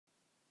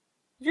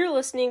You're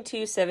listening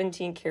to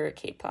 17 Karat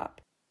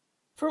K-Pop.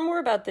 For more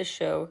about this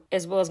show,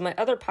 as well as my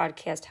other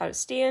podcast, How to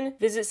Stan,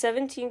 visit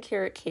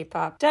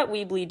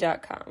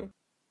 17karatkpop.weebly.com.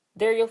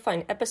 There you'll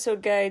find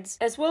episode guides,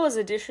 as well as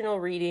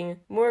additional reading,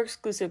 more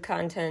exclusive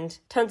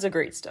content, tons of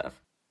great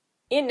stuff.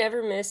 And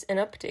never miss an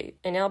update,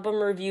 an album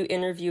review,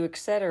 interview,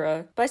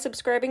 etc. by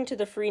subscribing to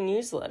the free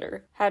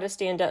newsletter,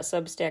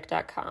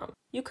 howtostan.substack.com.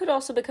 You could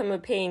also become a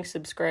paying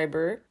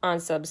subscriber on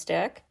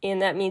Substack,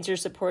 and that means you're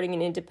supporting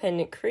an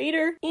independent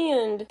creator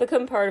and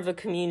become part of a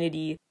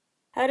community,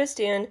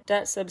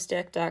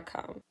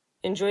 howtostan.substack.com.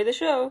 Enjoy the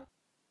show!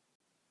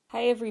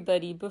 Hi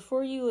everybody,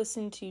 before you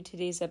listen to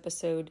today's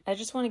episode, I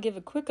just want to give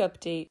a quick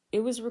update.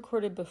 It was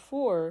recorded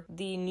before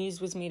the news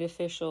was made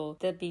official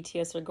that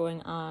BTS are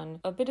going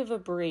on a bit of a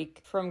break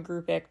from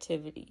group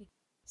activity.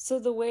 So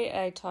the way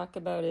I talk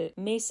about it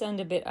may sound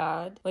a bit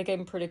odd, like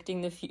I'm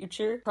predicting the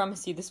future.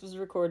 Promise you this was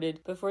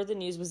recorded before the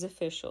news was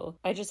official.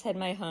 I just had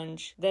my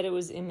hunch that it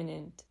was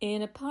imminent.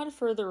 And upon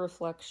further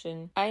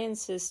reflection, I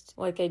insist,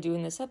 like I do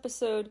in this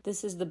episode,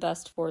 this is the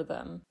best for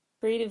them.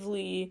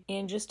 Creatively,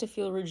 and just to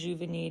feel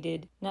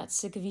rejuvenated, not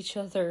sick of each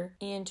other,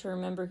 and to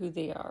remember who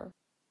they are.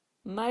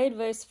 My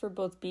advice for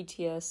both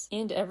BTS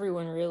and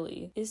everyone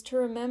really is to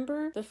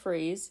remember the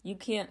phrase, you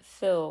can't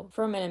fill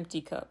from an empty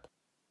cup.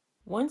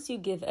 Once you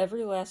give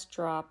every last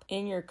drop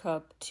in your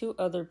cup to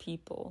other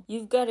people,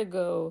 you've got to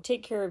go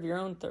take care of your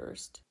own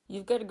thirst.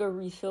 You've got to go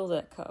refill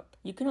that cup.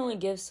 You can only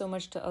give so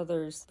much to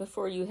others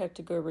before you have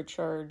to go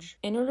recharge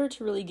in order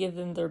to really give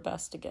them their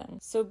best again.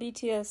 So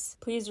BTS,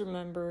 please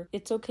remember,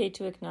 it's okay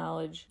to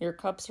acknowledge your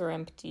cups are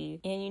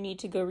empty and you need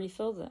to go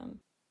refill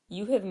them.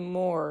 You have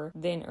more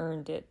than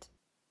earned it.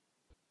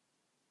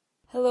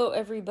 Hello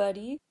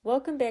everybody.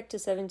 Welcome back to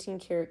 17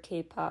 Karat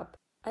K-Pop.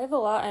 I have a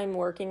lot I'm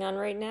working on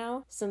right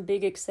now. Some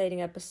big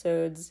exciting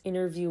episodes,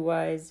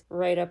 interview-wise,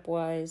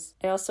 write-up-wise.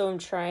 I also am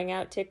trying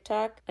out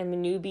TikTok. I'm a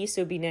newbie,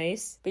 so be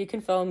nice. But you can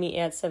follow me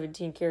at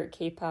 17 Karat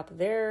K-Pop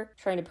there,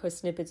 trying to post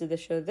snippets of the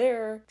show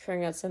there,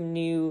 trying out some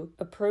new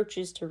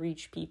approaches to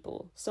reach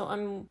people. So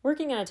I'm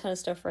working on a ton of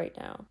stuff right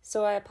now.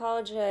 So I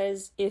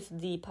apologize if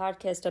the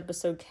podcast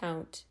episode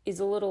count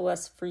is a little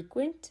less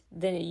frequent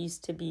than it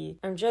used to be.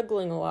 I'm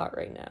juggling a lot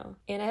right now.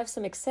 And I have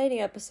some exciting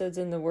episodes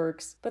in the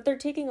works, but they're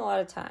taking a lot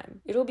of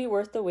time. It'll be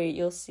worth the wait,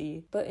 you'll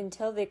see. But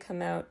until they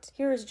come out,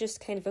 here is just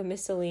kind of a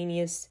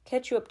miscellaneous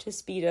catch you up to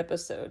speed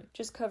episode,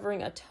 just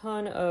covering a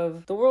ton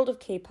of the world of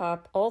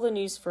K-pop, all the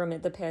news from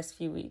it the past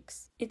few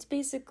weeks. It's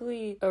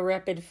basically a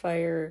rapid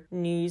fire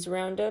news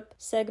roundup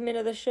segment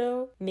of the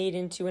show made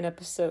into an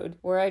episode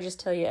where I just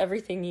tell you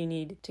everything you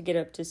need to get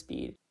up to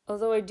speed.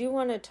 Although I do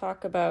want to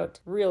talk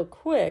about real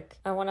quick,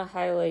 I want to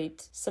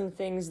highlight some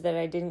things that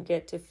I didn't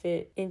get to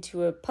fit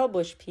into a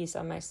published piece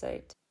on my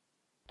site.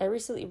 I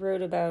recently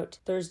wrote about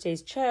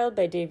Thursday's Child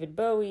by David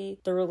Bowie,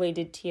 the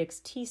related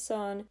TXT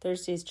song,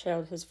 Thursday's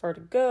Child Has Far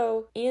to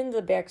Go, and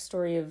the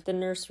backstory of the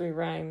nursery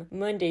rhyme,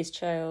 Monday's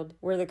Child,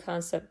 where the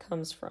concept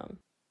comes from.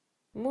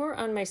 More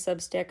on my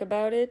Substack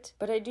about it,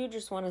 but I do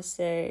just want to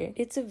say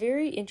it's a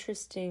very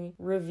interesting,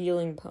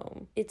 revealing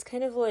poem. It's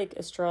kind of like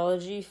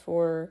astrology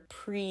for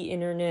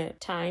pre-internet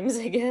times,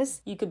 I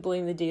guess. You could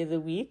blame the day of the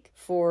week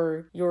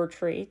for your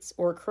traits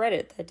or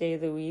credit that day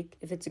of the week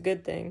if it's a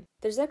good thing.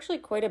 There's actually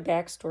quite a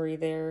backstory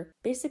there,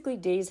 basically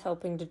days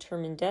helping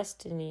determine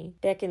destiny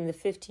back in the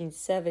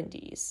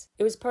 1570s.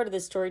 It was part of the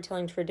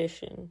storytelling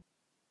tradition.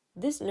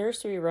 This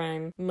nursery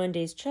rhyme,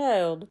 Monday's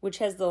Child, which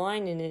has the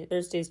line in it,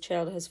 Thursday's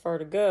Child Has Far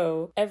to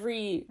Go,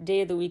 every day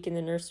of the week in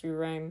the nursery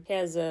rhyme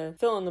has a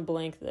fill in the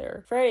blank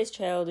there. Friday's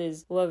Child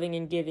is loving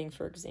and giving,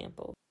 for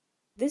example.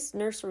 This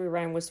nursery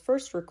rhyme was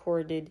first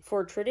recorded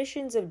for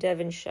Traditions of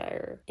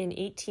Devonshire in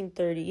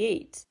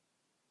 1838.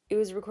 It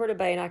was recorded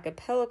by an a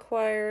cappella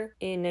choir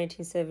in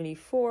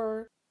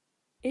 1974.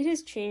 It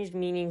has changed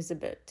meanings a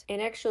bit, and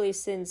actually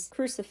since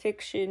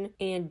crucifixion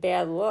and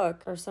bad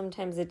luck are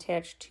sometimes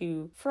attached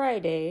to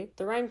Friday,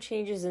 the rhyme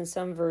changes in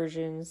some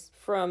versions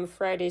from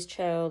Friday's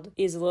Child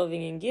is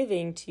loving and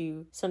giving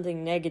to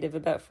something negative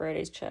about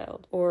Friday's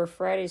Child, or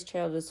Friday's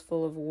Child is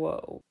full of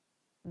woe.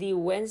 The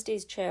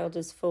Wednesday's Child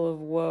is full of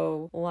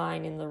woe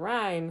line in the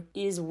rhyme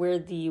is where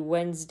the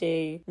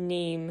Wednesday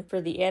name for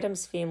the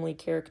Addams Family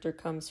character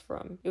comes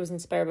from. It was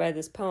inspired by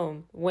this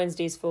poem,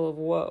 Wednesday's full of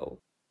woe.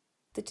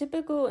 The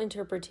typical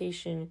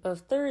interpretation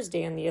of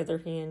Thursday, on the other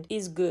hand,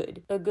 is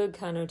good, a good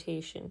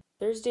connotation.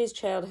 Thursday's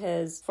Child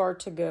has far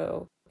to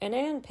go, and I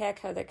unpack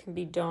how that can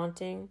be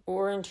daunting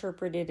or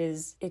interpreted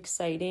as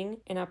exciting,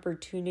 an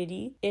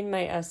opportunity, in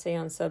my essay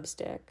on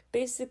Substack.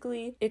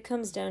 Basically, it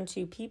comes down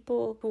to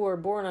people who are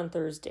born on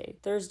Thursday,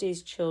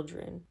 Thursday's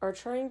children, are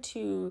trying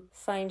to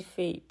find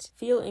fate,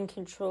 feel in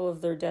control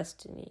of their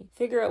destiny,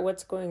 figure out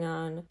what's going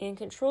on, and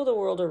control the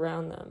world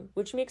around them,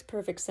 which makes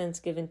perfect sense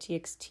given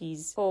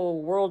TXT's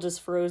whole world is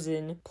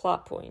frozen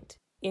plot point.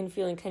 In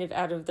feeling kind of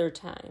out of their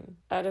time,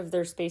 out of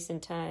their space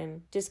and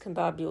time,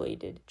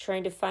 discombobulated,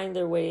 trying to find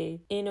their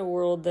way in a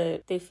world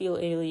that they feel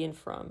alien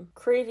from.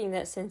 Craving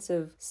that sense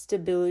of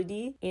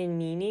stability and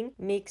meaning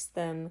makes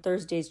them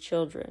Thursday's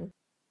children.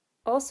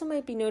 Also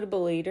might be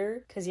notable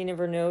later, because you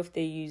never know if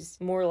they use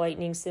more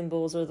lightning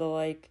symbols or the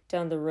like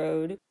down the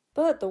road.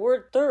 But the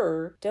word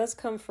Thor does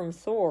come from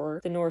Thor,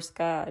 the Norse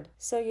god,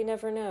 so you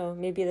never know.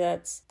 Maybe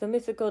that's the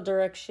mythical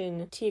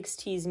direction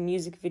TXT's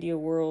music video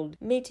world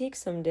may take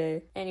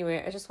someday.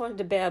 Anyway, I just wanted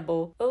to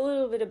babble a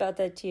little bit about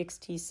that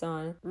TXT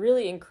song.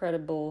 Really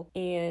incredible,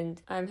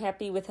 and I'm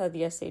happy with how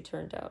the essay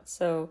turned out,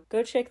 so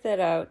go check that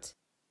out.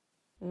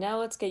 Now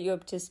let's get you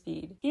up to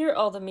speed. Here are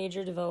all the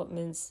major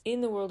developments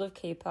in the world of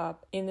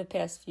K-pop in the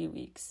past few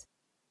weeks.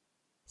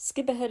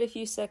 Skip ahead a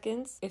few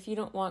seconds if you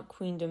don't want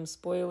Queendom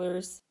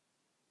spoilers.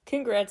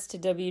 Congrats to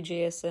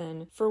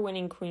WJSN for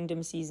winning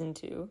Queendom Season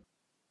 2.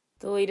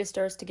 The latest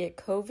stars to get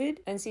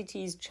COVID,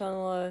 NCT's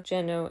Chunla,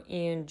 Jeno,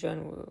 and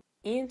Jungwoo,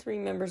 and 3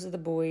 members of the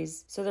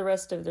boys, so the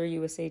rest of their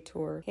USA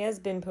tour has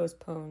been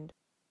postponed.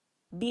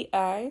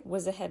 B.I.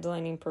 was a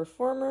headlining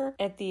performer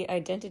at the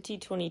Identity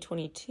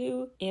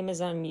 2022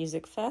 Amazon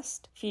Music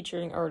Fest,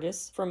 featuring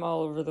artists from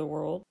all over the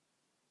world.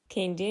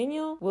 Kane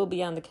Daniel will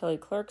be on The Kelly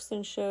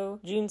Clarkson Show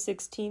June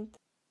 16th.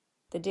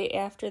 The day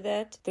after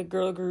that, the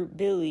girl group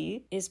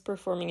Billy is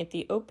performing at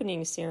the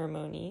opening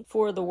ceremony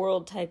for the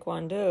World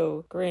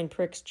Taekwondo Grand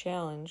Prix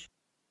Challenge.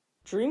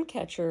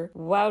 Dreamcatcher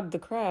wowed the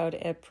crowd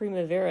at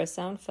Primavera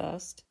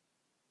Soundfest.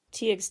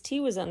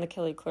 TXT was on The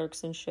Kelly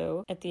Clarkson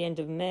Show at the end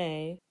of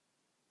May.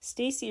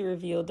 Stacy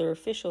revealed their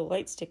official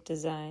lightstick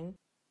design.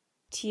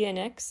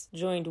 TNX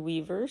joined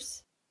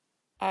Weverse.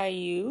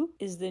 IU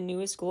is the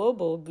newest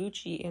global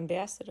Gucci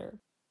ambassador.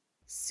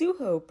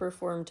 Suho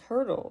performed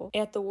Hurdle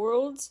at the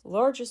world's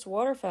largest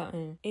water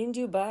fountain in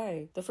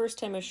Dubai, the first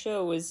time a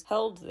show was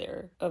held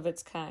there of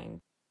its kind.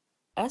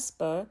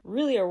 aespa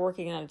really are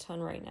working on a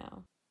ton right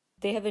now.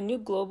 They have a new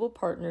global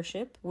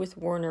partnership with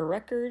Warner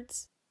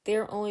Records. They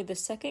are only the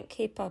second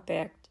K-pop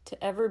act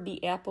to ever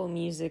be Apple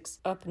Music's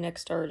Up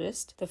Next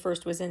artist. The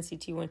first was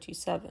NCT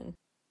 127.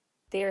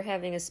 They are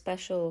having a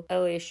special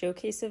LA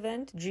Showcase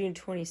event June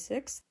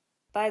 26th.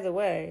 By the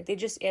way, they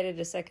just added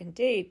a second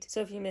date,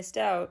 so if you missed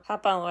out,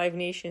 hop on Live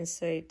Nation's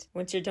site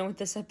once you're done with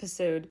this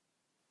episode.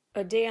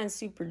 A Day on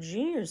Super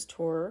Junior's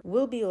tour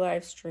will be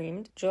live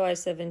streamed July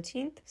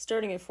 17th,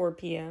 starting at 4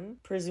 p.m.,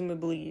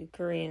 presumably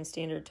Korean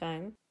Standard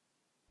Time.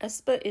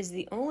 aespa is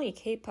the only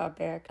K-pop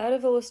act out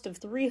of a list of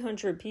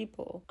 300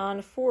 people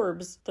on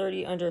Forbes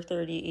 30 Under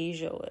 30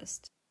 Asia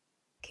list.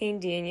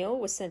 Kane Daniel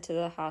was sent to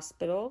the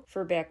hospital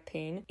for back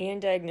pain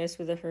and diagnosed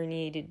with a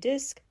herniated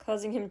disc,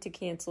 causing him to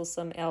cancel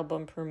some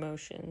album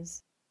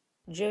promotions.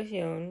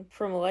 Johyun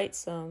from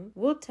Lightsum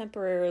will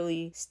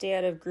temporarily stay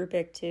out of group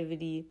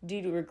activity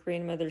due to her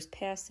grandmother's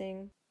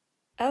passing.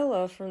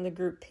 Ella from the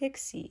group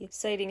Pixie,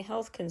 citing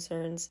health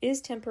concerns,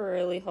 is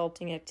temporarily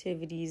halting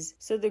activities,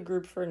 so the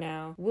group for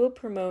now will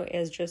promote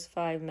as just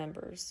 5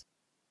 members.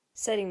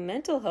 Citing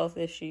mental health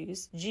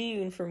issues,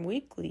 Jiyoon from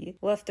Weekly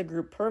left the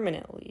group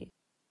permanently.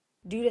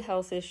 Due to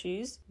health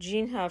issues,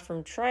 Jinha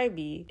from Tribe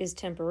is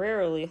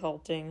temporarily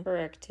halting her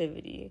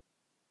activity.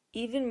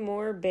 Even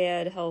more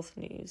bad health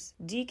news.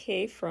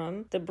 DK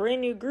from the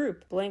brand new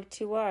group Blank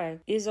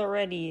 2i is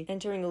already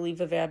entering a leave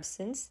of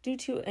absence due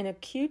to an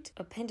acute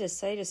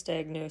appendicitis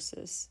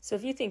diagnosis. So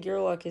if you think your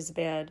luck is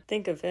bad,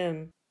 think of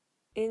him.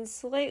 In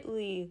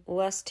slightly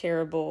less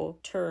terrible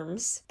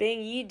terms,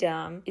 Bang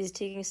Yi-dam is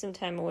taking some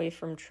time away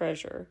from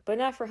Treasure, but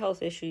not for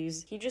health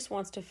issues. He just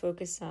wants to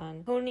focus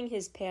on honing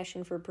his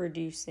passion for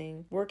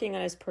producing, working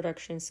on his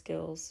production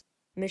skills.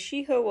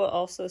 Michiho will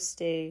also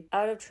stay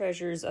out of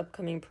Treasure's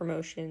upcoming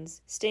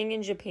promotions, staying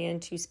in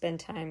Japan to spend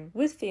time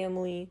with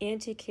family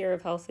and take care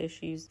of health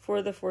issues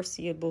for the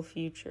foreseeable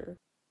future.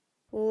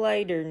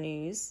 Lighter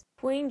news.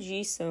 Hwang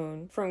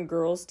Ji-seon from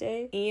Girls'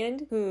 Day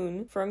and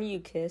Hoon from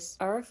U-KISS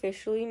are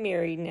officially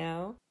married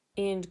now,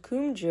 and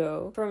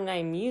Kumjo from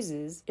Nine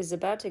Muses is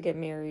about to get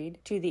married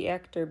to the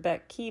actor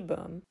Baek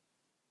Ki-bum.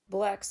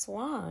 Black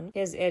Swan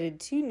has added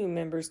 2 new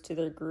members to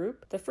their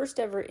group, the first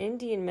ever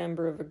Indian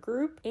member of a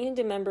group and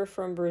a member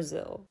from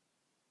Brazil.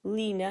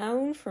 Lee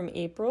Naun from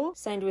April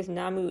signed with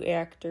Namu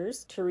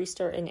Actors to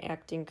restart an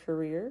acting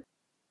career.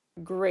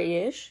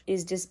 Grayish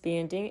is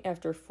disbanding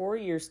after 4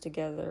 years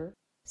together.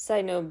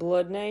 Side note,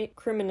 Blood Knight,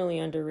 criminally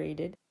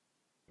underrated.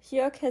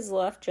 Hyuk has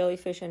left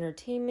Jellyfish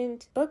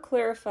Entertainment, but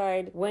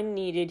clarified when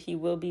needed he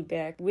will be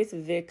back with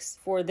VIX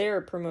for their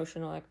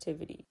promotional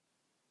activity.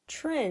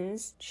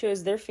 Trends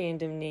chose their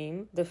fandom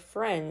name, The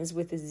Friends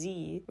with a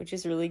Z, which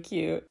is really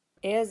cute,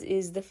 as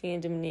is the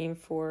fandom name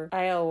for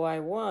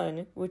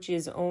ILY1, which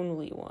is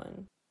Only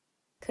One.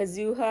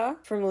 Kazuha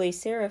from Les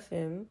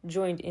Seraphim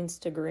joined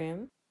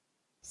Instagram.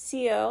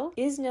 CL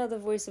is now the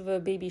voice of a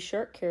Baby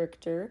Shark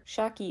character,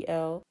 Shaki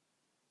L.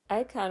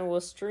 iKON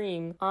will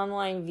stream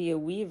online via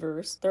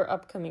Weverse their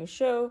upcoming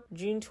show,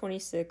 June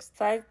 26th,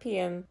 5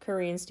 p.m.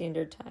 Korean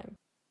Standard Time.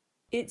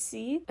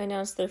 ITZY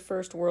announced their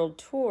first world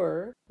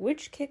tour,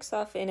 which kicks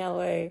off in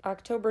LA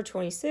October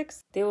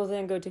 26th. They will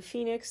then go to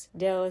Phoenix,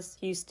 Dallas,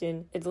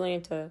 Houston,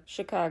 Atlanta,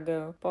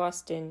 Chicago,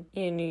 Boston,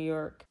 and New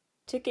York.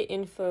 Ticket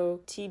info,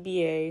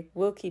 TBA,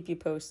 will keep you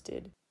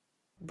posted.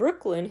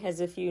 Brooklyn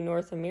has a few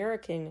North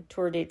American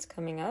tour dates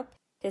coming up.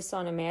 His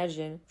song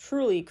Imagine,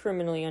 truly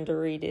criminally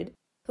underrated.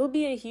 He'll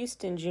be in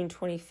Houston June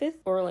 25th,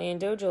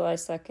 Orlando July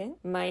 2nd,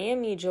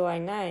 Miami July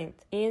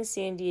 9th, and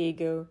San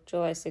Diego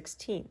July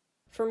 16th.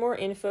 For more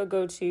info,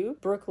 go to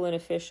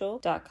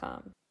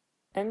brooklynofficial.com.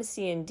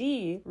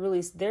 MC&D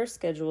released their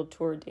scheduled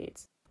tour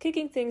dates,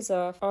 kicking things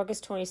off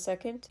August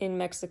 22nd in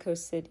Mexico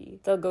City.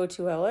 They'll go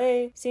to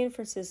LA, San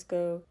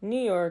Francisco, New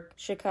York,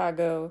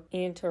 Chicago,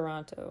 and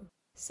Toronto.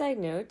 Side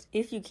note,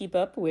 if you keep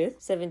up with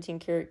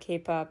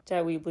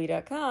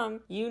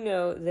 17karatkpop.weebly.com, you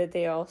know that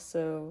they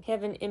also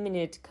have an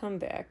imminent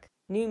comeback.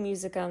 New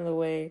music on the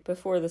way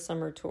before the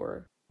summer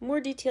tour.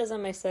 More details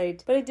on my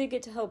site, but I did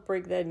get to help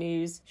break that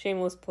news.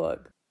 Shameless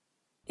plug.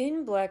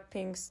 In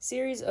Blackpink's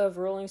series of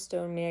Rolling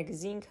Stone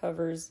magazine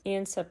covers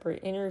and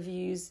separate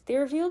interviews, they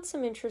revealed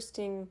some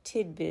interesting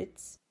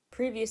tidbits.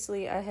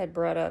 Previously, I had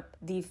brought up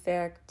the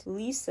fact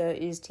Lisa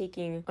is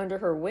taking under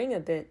her wing a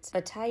bit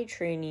a Thai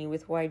trainee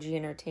with YG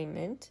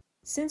Entertainment.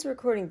 Since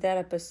recording that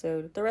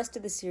episode, the rest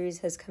of the series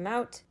has come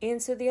out,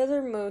 and so the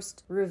other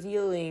most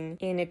revealing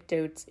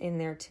anecdotes in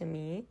there to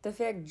me, the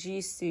fact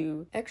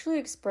Jisoo actually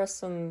expressed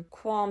some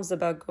qualms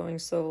about going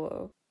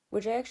solo,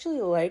 which I actually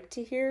like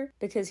to hear,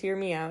 because hear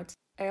me out.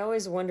 I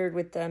always wondered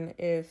with them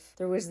if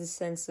there was this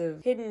sense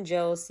of hidden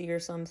jealousy or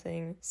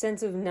something,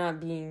 sense of not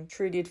being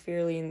treated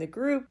fairly in the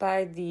group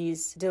by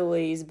these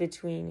delays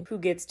between who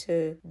gets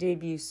to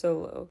debut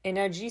solo. And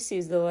now Jisoo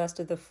is the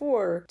last of the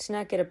four to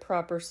not get a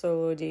proper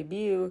solo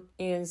debut,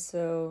 and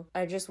so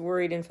I just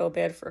worried and felt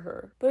bad for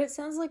her. But it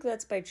sounds like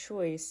that's by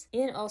choice,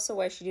 and also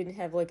why she didn't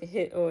have like a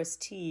hit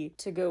OST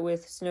to go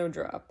with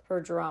Snowdrop, her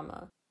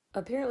drama.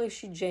 Apparently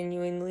she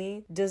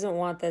genuinely doesn't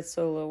want that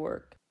solo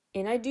work.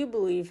 And I do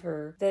believe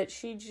her that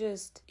she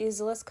just is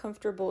less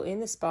comfortable in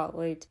the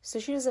spotlight, so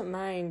she doesn't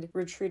mind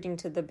retreating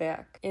to the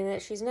back, and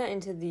that she's not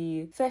into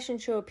the fashion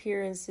show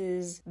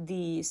appearances,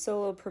 the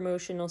solo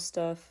promotional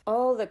stuff,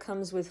 all that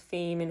comes with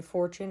fame and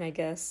fortune, I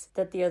guess,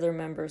 that the other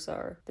members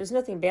are. There's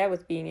nothing bad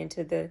with being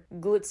into the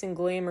glitz and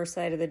glamour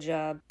side of the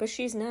job, but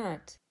she's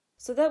not.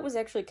 So that was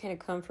actually kind of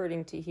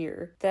comforting to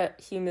hear, that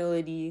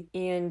humility,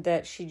 and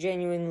that she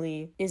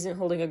genuinely isn't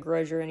holding a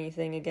grudge or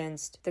anything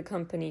against the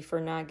company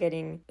for not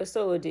getting a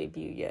solo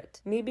debut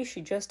yet. Maybe she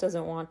just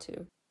doesn't want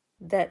to.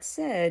 That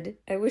said,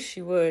 I wish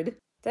she would.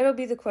 That'll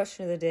be the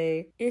question of the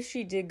day. If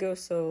she did go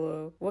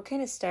solo, what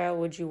kind of style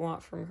would you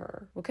want from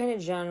her? What kind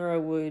of genre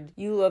would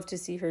you love to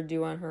see her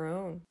do on her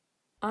own?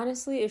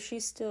 Honestly, if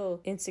she's still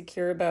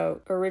insecure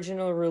about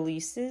original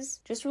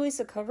releases, just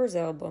release a covers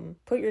album.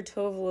 Put your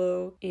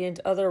Tovlo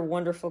and other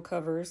wonderful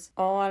covers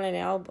all on an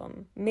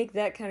album. Make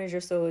that kind of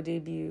your solo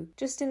debut.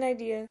 Just an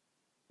idea.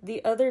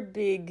 The other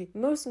big,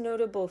 most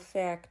notable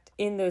fact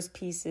in those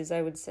pieces,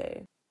 I would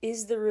say,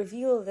 is the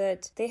reveal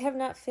that they have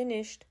not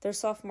finished their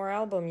sophomore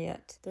album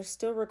yet. They're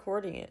still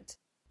recording it.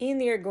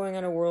 And they are going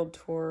on a world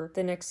tour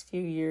the next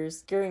few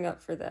years, gearing up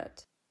for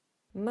that.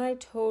 My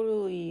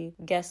totally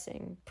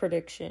guessing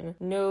prediction,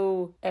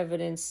 no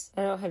evidence,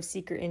 I don't have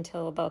secret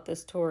intel about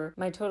this tour.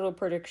 My total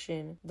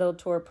prediction, they'll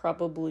tour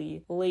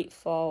probably late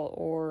fall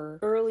or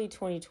early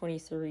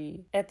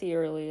 2023 at the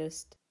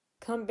earliest.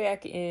 Come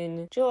back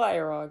in July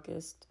or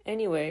August.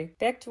 Anyway,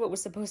 back to what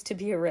was supposed to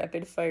be a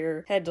rapid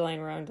fire headline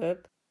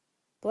roundup.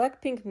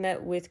 Blackpink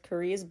met with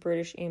Korea's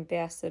British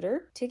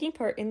ambassador, taking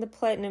part in the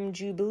Platinum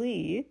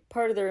Jubilee,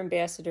 part of their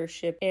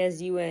ambassadorship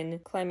as UN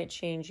climate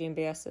change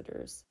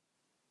ambassadors.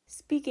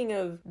 Speaking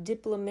of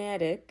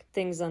diplomatic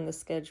things on the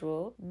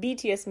schedule,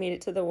 BTS made it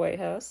to the White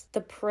House.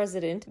 The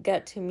president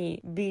got to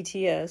meet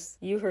BTS.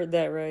 You heard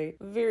that right.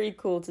 Very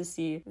cool to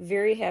see.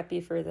 Very happy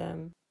for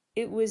them.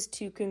 It was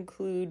to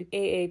conclude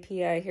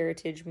AAPI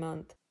Heritage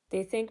Month.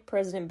 They thanked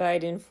President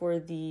Biden for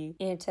the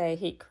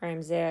Anti-Hate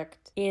Crimes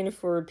Act and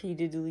for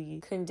repeatedly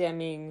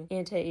condemning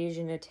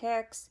anti-Asian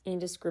attacks and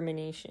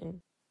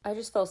discrimination. I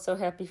just felt so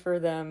happy for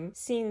them,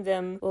 seeing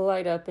them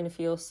light up and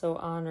feel so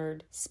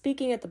honored.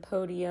 Speaking at the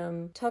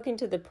podium, talking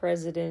to the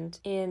president,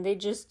 and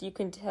you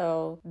can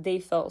tell they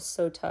felt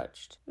so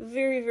touched.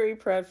 Very, very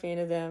proud fan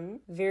of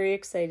them. Very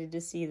excited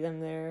to see them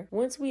there.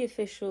 Once we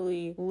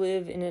officially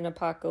live in an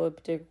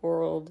apocalyptic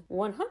world,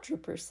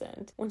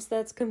 100%. Once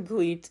that's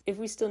complete, if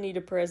we still need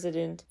a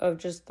president of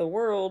just the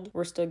world,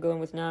 we're still going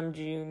with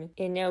Namjoon.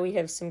 And now we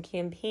have some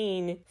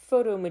campaign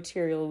photo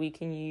material we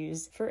can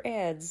use for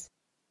ads.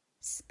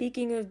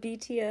 Speaking of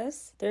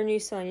BTS, their new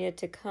song Yet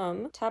to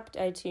Come topped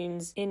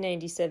iTunes in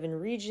 97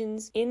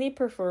 regions, and they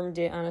performed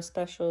it on a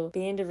special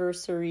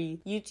Bandiversary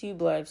YouTube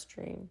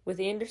livestream, with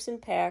Anderson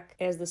 .Paak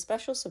as the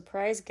special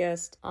surprise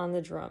guest on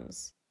the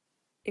drums.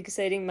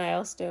 Exciting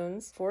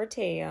milestones for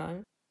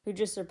Taeyeon, who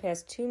just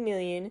surpassed 2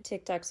 million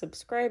TikTok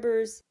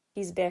subscribers.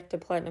 He's back to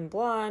Platinum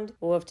Blonde.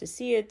 Love to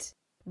see it.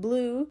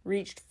 Blue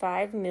reached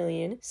 5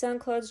 million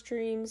SoundCloud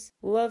streams.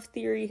 Love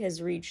Theory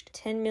has reached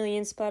 10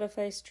 million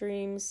Spotify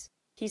streams.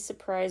 He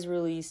surprise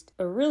released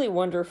a really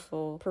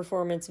wonderful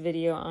performance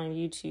video on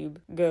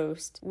YouTube,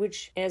 Ghost,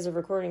 which as of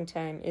recording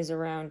time is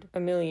around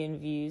 1 million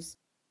views.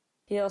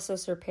 He also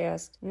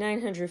surpassed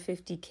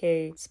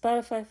 950k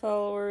Spotify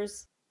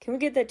followers. Can we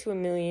get that to 1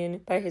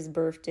 million by his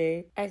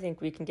birthday? I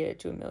think we can get it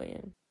to 1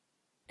 million.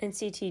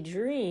 NCT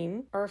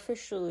Dream are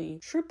officially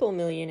triple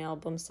million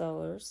album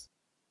sellers.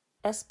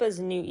 aespa's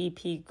new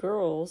EP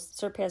Girls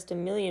surpassed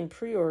 1 million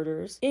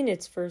pre-orders in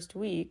its first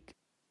week.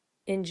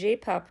 In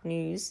J-pop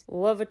news,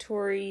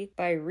 Lavatory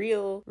by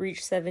Real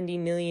reached 70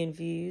 million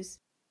views.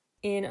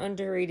 In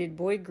underrated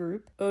boy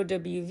group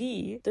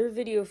OWV, their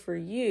video For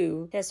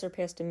You has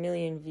surpassed 1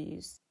 million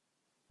views.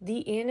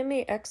 The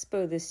Anime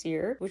Expo this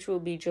year, which will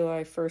be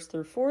July 1st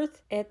through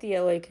 4th at the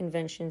LA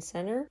Convention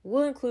Center,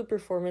 will include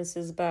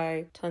performances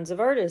by tons of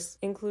artists,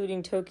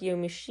 including Tokyo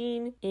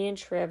Machine and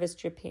Travis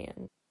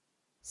Japan.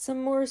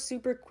 Some more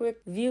super quick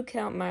view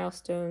count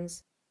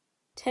milestones.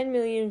 10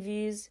 million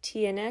views,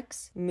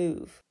 TNX,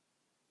 Move.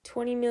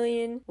 20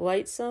 million,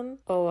 Lightsum,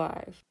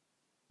 Alive.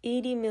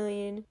 80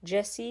 million,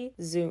 Jessie,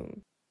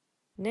 Zoom.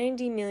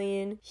 90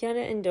 million,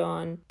 Hyuna and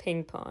Dawn,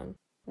 Ping Pong.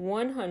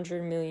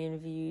 100 million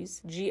views,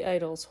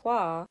 G-Idol's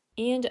Hwa,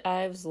 and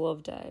IVE's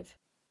Love Dive.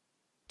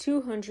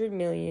 200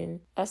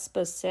 million,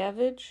 aespa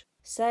Savage,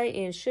 Psy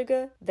and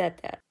Suga,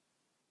 That.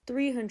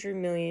 300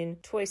 million,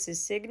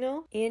 Twice's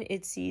Signal, and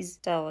ITZY's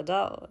Dalla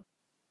Dalla.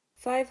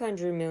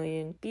 500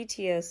 million,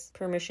 BTS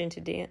Permission to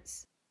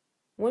Dance.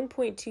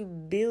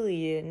 1.2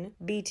 billion,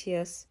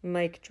 BTS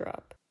Mic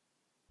Drop.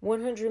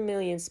 100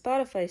 million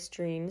Spotify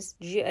streams,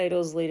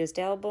 G-Idol's latest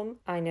album,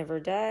 I Never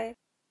Die.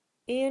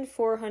 And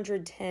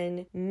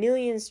 410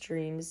 million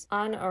streams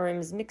on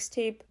RM's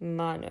mixtape,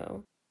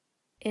 Mono.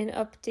 An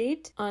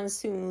update on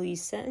Soon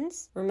Lee's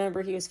sentence.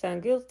 Remember, he was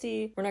found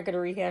guilty. We're not going to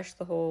rehash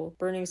the whole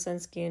Burning Sun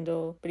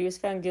scandal, but he was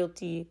found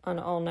guilty on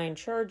all 9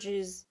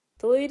 charges.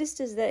 The latest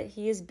is that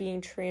he is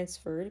being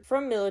transferred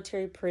from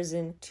military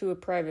prison to a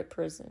private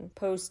prison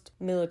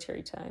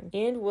post-military time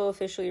and will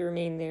officially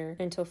remain there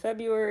until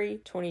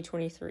February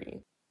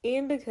 2023.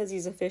 And because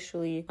he's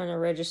officially on a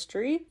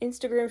registry,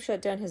 Instagram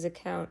shut down his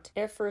account.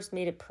 At first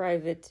made it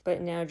private, but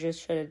now just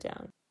shut it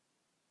down.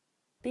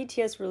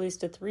 BTS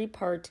released a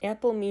 3-part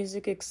Apple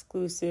Music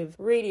exclusive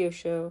radio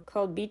show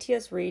called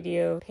BTS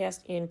Radio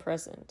Past and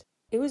Present.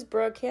 It was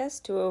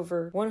broadcast to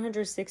over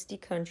 160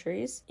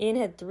 countries and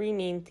had 3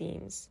 main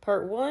themes.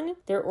 Part 1,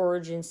 their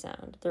origin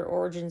sound, their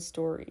origin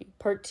story.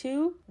 Part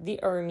 2, the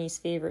ARMY's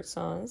favorite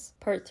songs.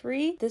 Part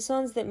 3, the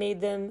songs that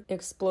made them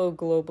explode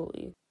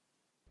globally.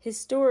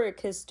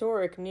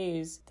 Historic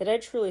news that I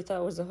truly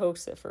thought was a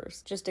hoax at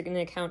first, just an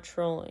account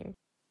trolling.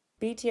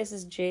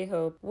 BTS's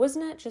J-Hope was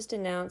not just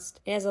announced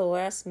as a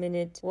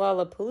last-minute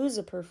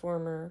Lollapalooza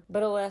performer,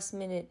 but a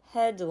last-minute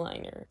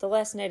headliner, the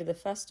last night of the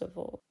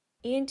festival.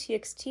 And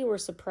TXT were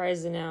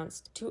surprise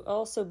announced to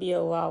also be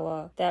a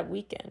Lolla that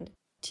weekend.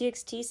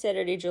 TXT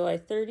Saturday, July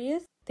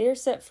 30th, they are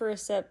set for a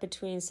set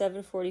between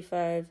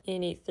 7:45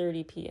 and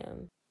 8:30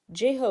 p.m.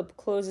 J-Hope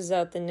closes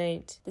out the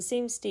night, the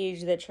same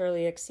stage that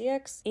Charli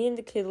XCX and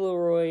the Kid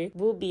Laroi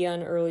will be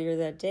on earlier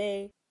that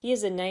day. He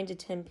has a 9 to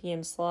 10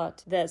 p.m.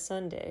 slot that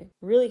Sunday.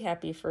 Really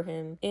happy for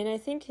him. And I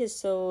think his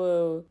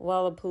solo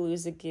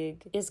Lollapalooza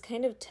gig is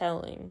kind of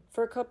telling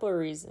for a couple of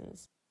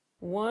reasons.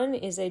 One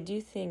is I do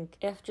think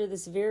after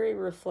this very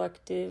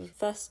reflective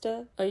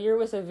festa, a year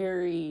with a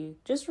very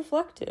just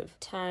reflective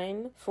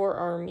time for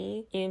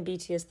ARMY and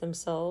BTS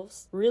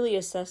themselves, really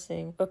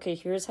assessing, okay,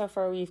 here's how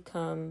far we've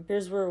come,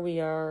 here's where we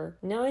are.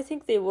 Now I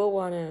think they will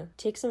want to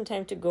take some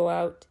time to go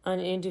out on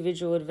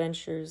individual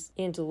adventures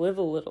and to live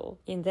a little,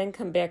 and then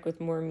come back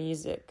with more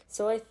music.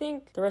 So I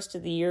think the rest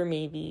of the year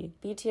maybe,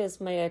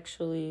 BTS might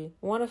actually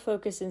want to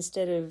focus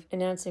instead of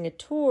announcing a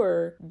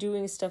tour,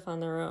 doing stuff on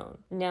their own.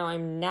 Now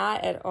I'm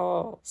not at all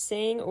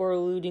saying or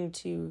alluding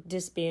to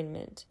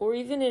disbandment, or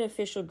even an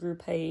official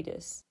group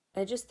hiatus.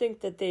 I just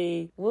think that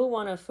they will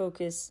want to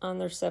focus on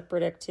their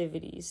separate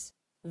activities.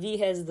 V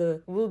has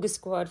the Wooga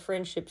Squad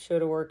friendship show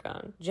to work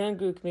on.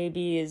 Jungkook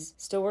maybe is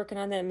still working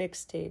on that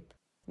mixtape.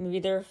 Maybe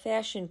there are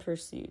fashion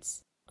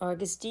pursuits.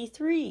 August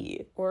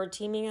D3, or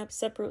teaming up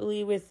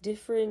separately with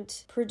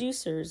different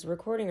producers,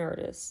 recording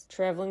artists,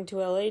 traveling to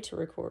LA to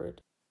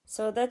record.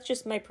 So that's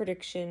just my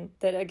prediction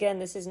that, again,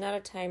 this is not a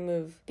time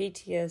of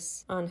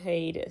BTS on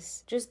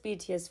hiatus, just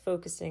BTS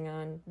focusing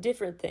on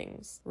different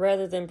things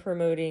rather than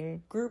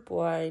promoting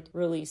group-wide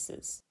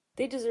releases.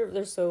 They deserve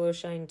their solo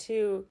shine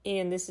too,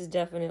 and this is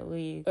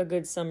definitely a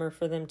good summer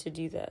for them to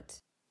do that.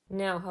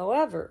 Now,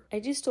 however, I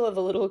do still have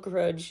a little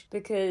grudge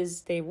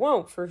because they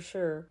won't, for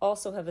sure,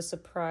 also have a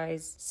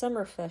surprise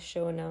Summerfest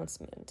show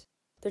announcement.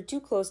 They're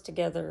too close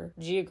together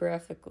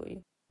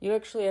geographically. You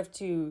actually have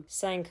to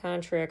sign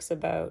contracts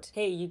about,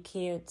 hey, you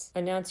can't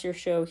announce your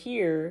show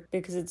here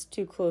because it's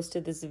too close to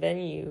this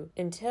venue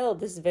until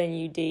this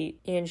venue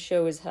date and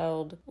show is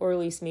held or at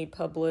least made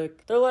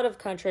public. There are a lot of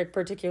contract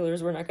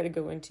particulars we're not going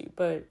to go into,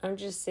 but I'm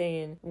just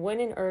saying, when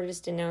an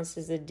artist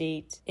announces a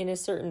date in a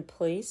certain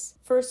place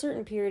for a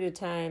certain period of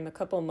time, a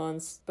couple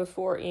months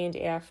before and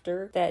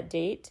after that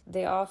date,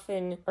 they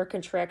often are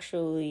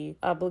contractually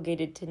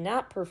obligated to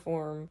not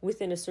perform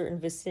within a certain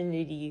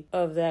vicinity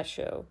of that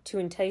show to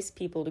entice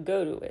people to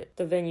go to it.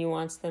 The venue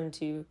wants them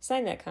to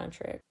sign that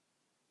contract.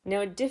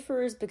 Now, it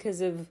differs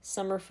because of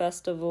summer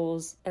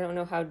festivals. I don't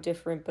know how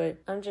different, but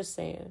I'm just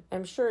saying.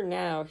 I'm sure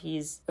now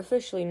he's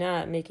officially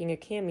not making a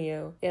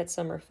cameo at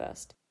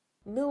Summerfest.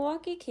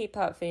 Milwaukee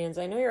K-pop fans,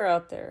 I know you're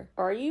out there.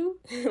 Are you?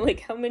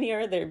 Like, how many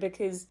are there?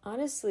 Because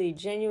honestly,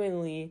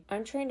 genuinely,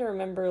 I'm trying to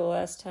remember the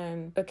last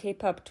time a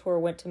K-pop tour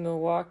went to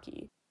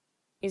Milwaukee.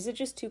 Is it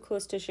just too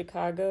close to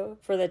Chicago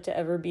for that to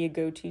ever be a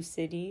go-to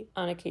city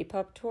on a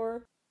K-pop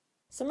tour?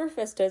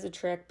 Summerfest does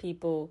attract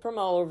people from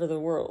all over the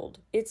world.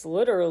 It's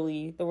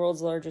literally the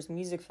world's largest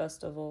music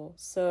festival.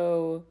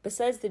 So,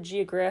 besides the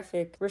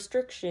geographic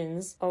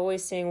restrictions,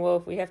 always saying, well,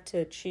 if we have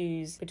to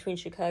choose between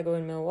Chicago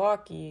and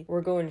Milwaukee, we're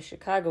going to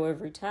Chicago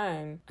every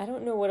time. I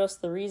don't know what else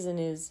the reason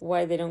is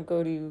why they don't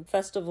go to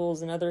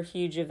festivals and other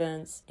huge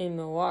events in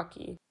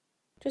Milwaukee.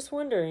 Just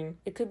wondering,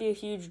 it could be a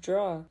huge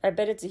draw. I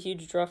bet it's a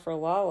huge draw for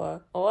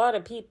Lala. A lot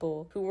of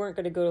people who weren't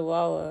going to go to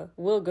Lala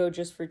will go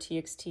just for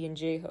TXT and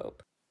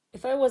J-Hope.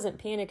 If I wasn't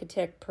panic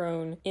attack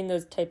prone in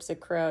those types of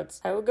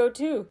crowds, I would go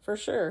too, for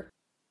sure.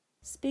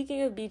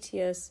 Speaking of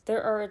BTS,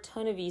 there are a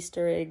ton of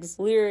Easter eggs,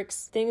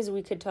 lyrics, things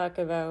we could talk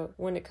about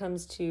when it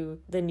comes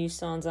to the new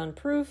songs on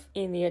Proof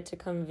and the yet to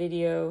come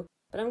video,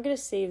 but I'm going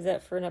to save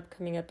that for an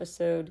upcoming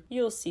episode.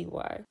 You'll see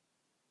why.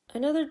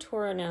 Another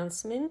tour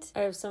announcement I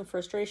have some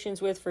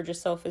frustrations with for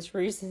just selfish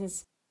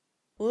reasons.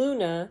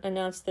 LOONA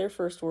announced their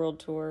first world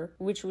tour,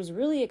 which was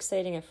really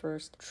exciting at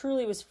first.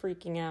 Truly was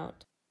freaking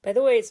out. By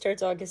the way, it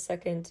starts August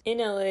 2nd in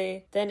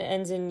LA, then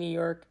ends in New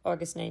York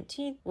August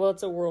 19th. Well,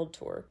 it's a world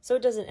tour, so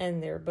it doesn't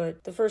end there,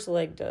 but the first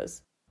leg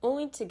does.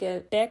 Only to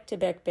get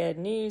back-to-back bad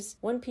news,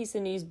 one piece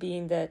of news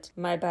being that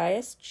My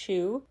Bias,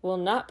 Chu, will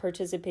not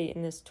participate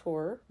in this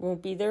tour,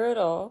 won't be there at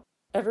all.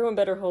 Everyone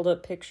better hold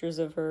up pictures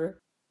of her.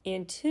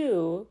 And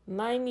 2,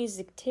 My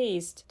Music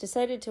Taste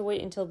decided to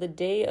wait until the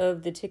day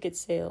of the ticket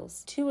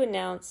sales to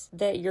announce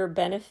that your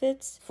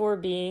benefits for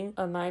being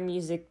a My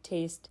Music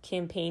Taste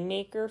campaign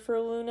maker for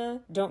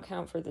LOONA don't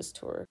count for this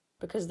tour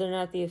because they're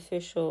not the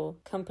official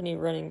company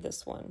running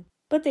this one.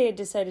 But they had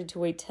decided to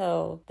wait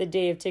till the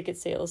day of ticket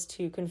sales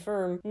to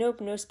confirm, nope,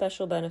 no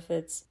special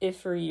benefits if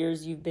for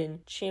years you've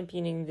been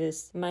championing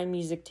this My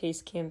Music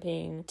Taste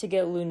campaign to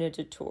get LOONA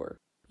to tour.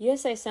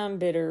 Yes, I sound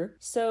bitter,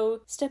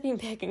 so stepping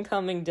back and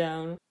calming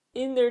down.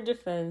 In their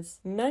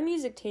defense, My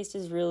Music Taste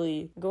is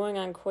really going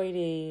on quite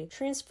a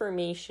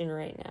transformation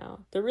right now.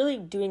 They're really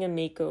doing a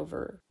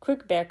makeover.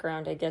 Quick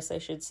background, I guess I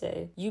should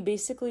say. You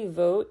basically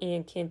vote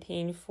and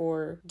campaign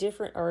for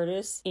different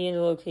artists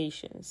and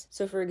locations.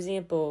 So for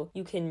example,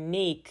 you can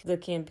make the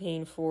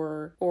campaign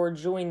for, or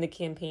join the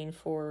campaign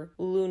for,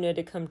 LOONA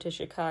to come to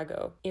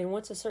Chicago. And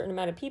once a certain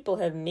amount of people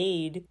have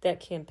made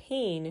that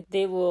campaign,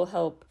 they will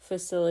help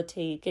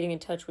facilitate getting in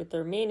touch with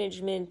their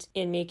management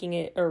and making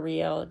it a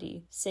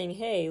reality. Saying,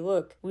 hey,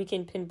 look, we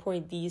can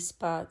pinpoint these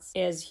spots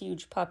as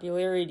huge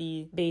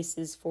popularity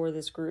bases for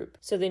this group,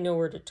 so they know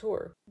where to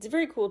tour. It's a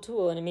very cool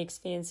tool and it makes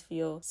fans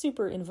feel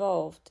super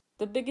involved.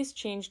 The biggest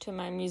change to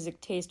My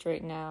Music Taste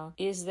right now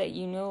is that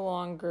you no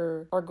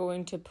longer are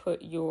going to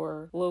put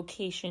your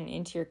location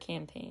into your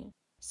campaign.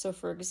 So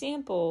for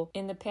example,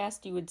 in the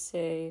past you would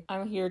say,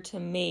 I'm here to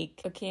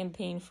make a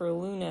campaign for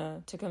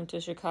LOONA to come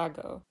to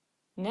Chicago.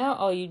 Now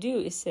all you do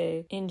is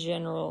say, in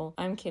general,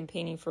 I'm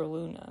campaigning for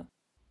LOONA.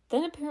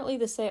 Then apparently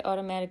the site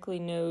automatically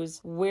knows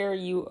where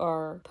you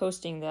are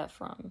posting that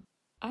from.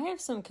 I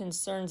have some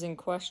concerns and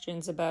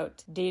questions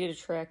about data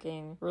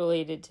tracking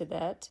related to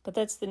that, but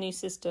that's the new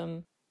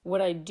system.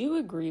 What I do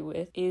agree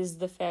with is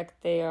the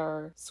fact they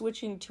are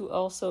switching to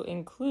also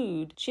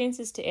include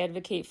chances to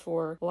advocate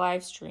for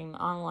live stream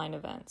online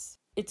events.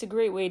 It's a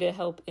great way to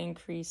help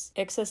increase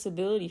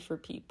accessibility for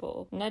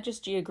people, not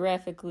just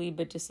geographically,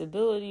 but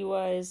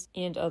disability-wise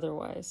and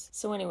otherwise.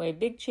 So anyway,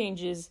 big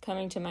changes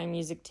coming to My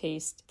Music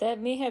Taste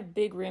that may have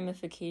big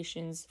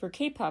ramifications for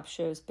K-pop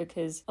shows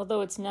because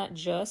although it's not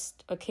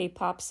just a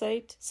K-pop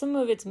site, some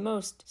of its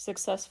most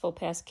successful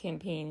past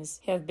campaigns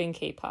have been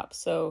K-pop,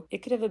 so it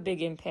could have a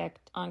big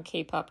impact on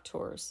K-pop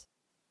tours.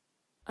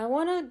 I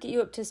want to get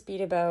you up to speed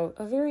about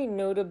a very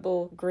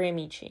notable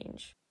Grammy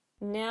change.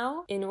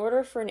 Now, in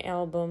order for an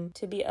album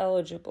to be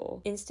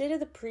eligible, instead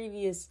of the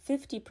previous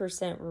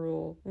 50%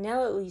 rule,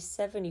 now at least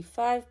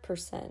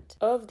 75%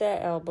 of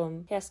that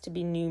album has to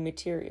be new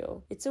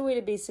material. It's a way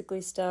to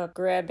basically stop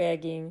grab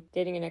bagging,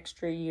 getting an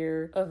extra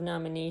year of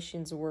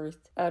nominations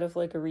worth out of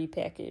like a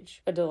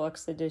repackage, a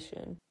deluxe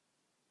edition.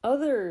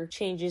 Other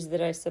changes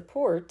that I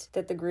support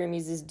that the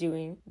Grammys is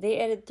doing, they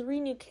added 3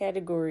 new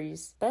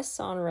categories: Best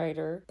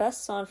Songwriter,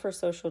 Best Song for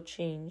Social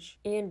Change,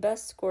 and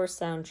Best Score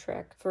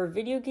Soundtrack for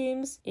video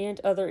games and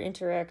other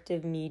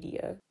interactive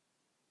media.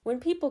 When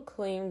people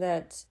claim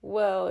that,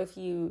 well, if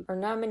you are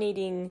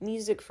nominating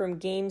music from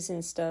games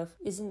and stuff,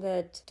 isn't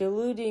that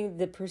diluting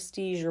the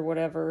prestige or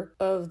whatever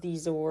of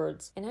these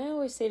awards? And I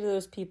always say to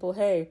those people,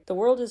 hey, the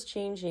world is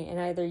changing and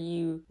either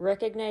you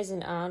recognize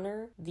and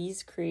honor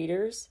these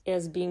creators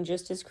as being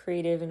just as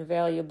creative and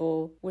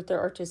valuable with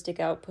their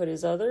artistic output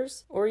as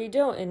others, or you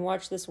don't and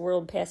watch this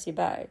world pass you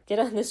by. Get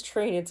on this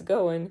train, it's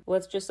going.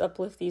 Let's just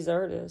uplift these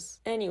artists.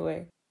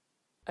 Anyway.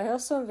 I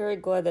also am very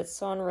glad that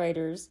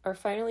songwriters are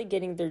finally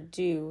getting their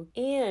due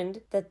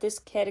and that this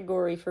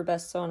category for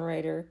Best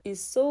Songwriter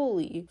is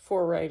solely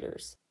for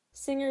writers.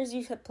 Singers,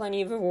 you have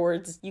plenty of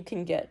awards you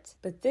can get,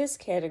 but this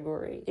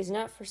category is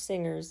not for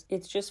singers,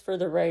 it's just for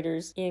the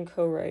writers and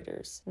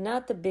co-writers,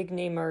 not the big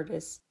name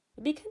artists.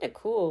 It'd be kind of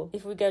cool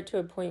if we got to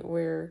a point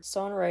where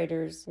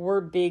songwriters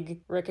were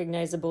big,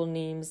 recognizable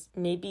names,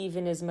 maybe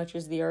even as much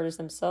as the artists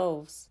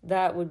themselves.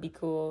 That would be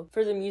cool,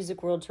 for the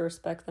music world to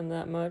respect them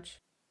that much.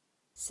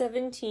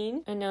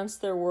 17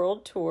 announced their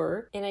world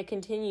tour, and I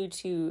continue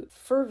to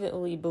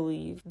fervently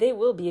believe they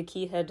will be a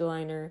key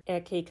headliner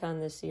at KCON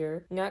this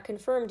year. Not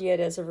confirmed yet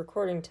as of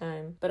recording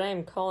time, but I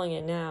am calling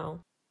it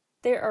now.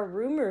 There are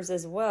rumors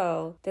as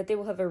well that they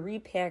will have a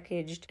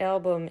repackaged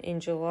album in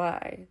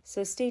July,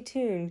 so stay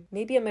tuned.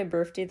 Maybe on my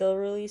birthday they'll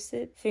release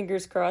it.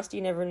 Fingers crossed,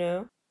 you never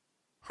know.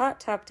 Hot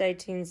topped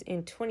iTunes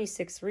in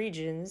 26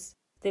 regions.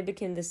 They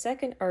became the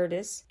second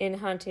artist in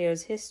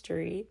Hanteo's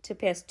history to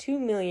pass 2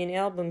 million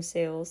album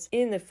sales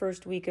in the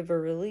first week of a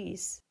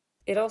release.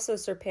 It also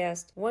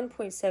surpassed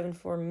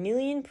 1.74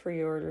 million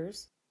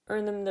pre-orders,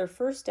 earned them their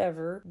first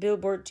ever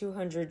Billboard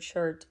 200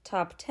 chart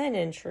top 10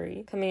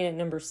 entry, coming in at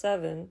number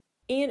 7,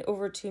 and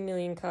over 2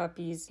 million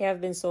copies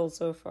have been sold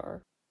so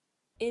far.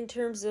 In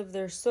terms of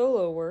their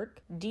solo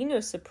work, Dino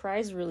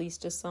Surprise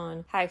released a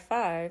song, High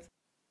Five,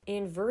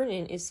 and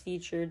Vernon is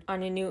featured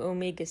on a new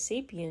Omega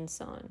Sapien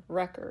song,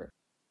 Wrecker.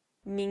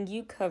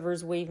 Mingyu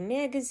covers Wave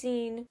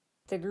Magazine.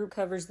 The group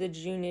covers the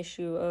June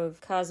issue of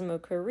Cosmo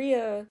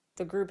Korea.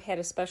 The group had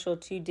a special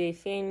 2-day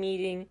fan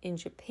meeting in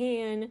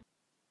Japan.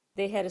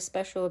 They had a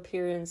special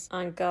appearance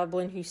on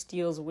Goblin Who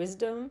Steals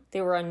Wisdom.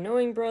 They were on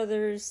Knowing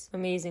Brothers,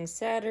 Amazing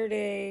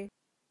Saturday.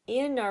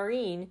 And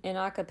Nareen, an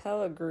a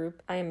cappella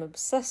group I am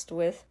obsessed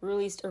with,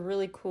 released a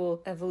really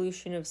cool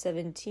Evolution of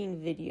 17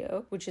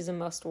 video, which is a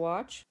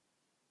must-watch.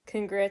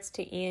 Congrats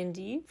to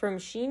Andy from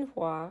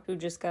Xinhua, who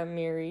just got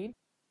married.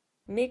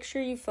 Make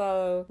sure you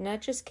follow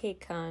not just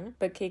KCON,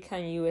 but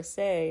KCON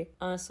USA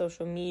on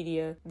social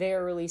media. They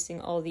are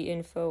releasing all the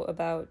info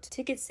about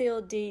ticket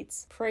sale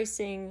dates,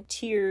 pricing,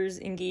 tiers,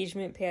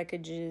 engagement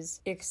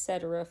packages,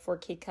 etc. for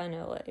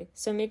KCON LA.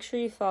 So make sure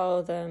you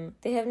follow them.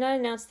 They have not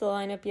announced the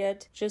lineup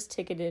yet, just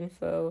ticket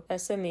info,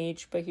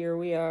 SMH, but here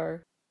we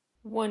are.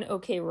 One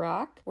OK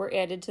Rock were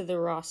added to the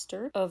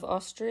roster of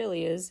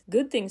Australia's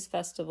Good Things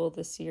Festival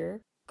this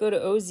year. Go to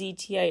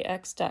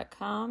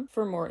oztix.com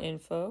for more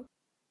info.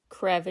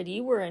 Gravity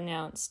were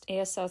announced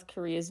as South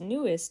Korea's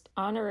newest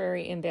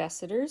honorary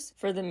ambassadors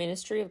for the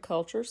Ministry of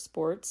Culture,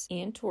 Sports,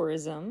 and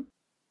Tourism.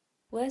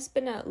 Last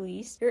but not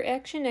least, your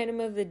action item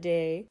of the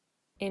day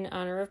in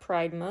honor of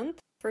Pride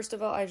Month. First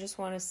of all, I just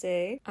want to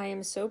say I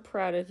am so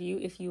proud of you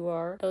if you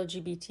are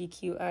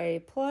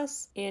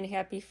LGBTQIA+, and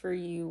happy for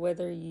you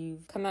whether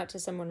you've come out to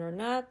someone or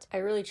not. I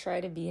really try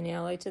to be an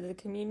ally to the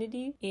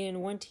community,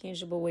 and one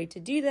tangible way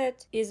to do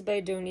that is by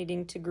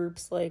donating to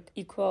groups like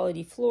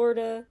Equality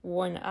Florida,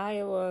 One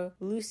Iowa,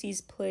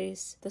 Lucy's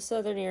Place, the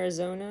Southern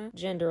Arizona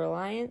Gender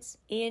Alliance,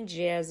 and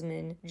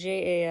Jasmine,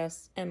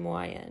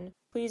 JASMYN.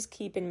 Please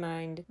keep in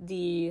mind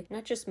the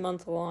not just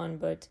month-long,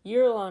 but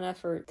year-long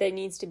effort that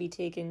needs to be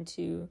taken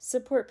to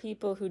support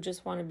people who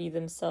just want to be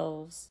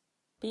themselves.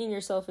 Being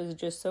yourself is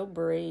just so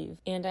brave,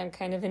 and I'm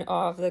kind of in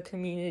awe of the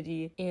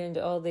community and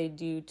all they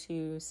do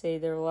to say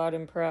they're loud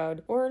and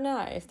proud, or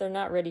not. If they're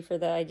not ready for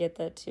that, I get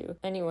that too.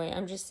 Anyway,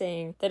 I'm just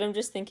saying that I'm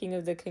just thinking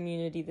of the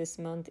community this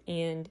month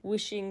and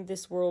wishing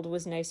this world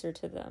was nicer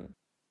to them.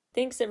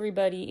 Thanks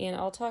everybody, and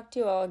I'll talk to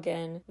you all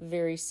again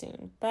very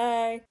soon.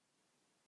 Bye!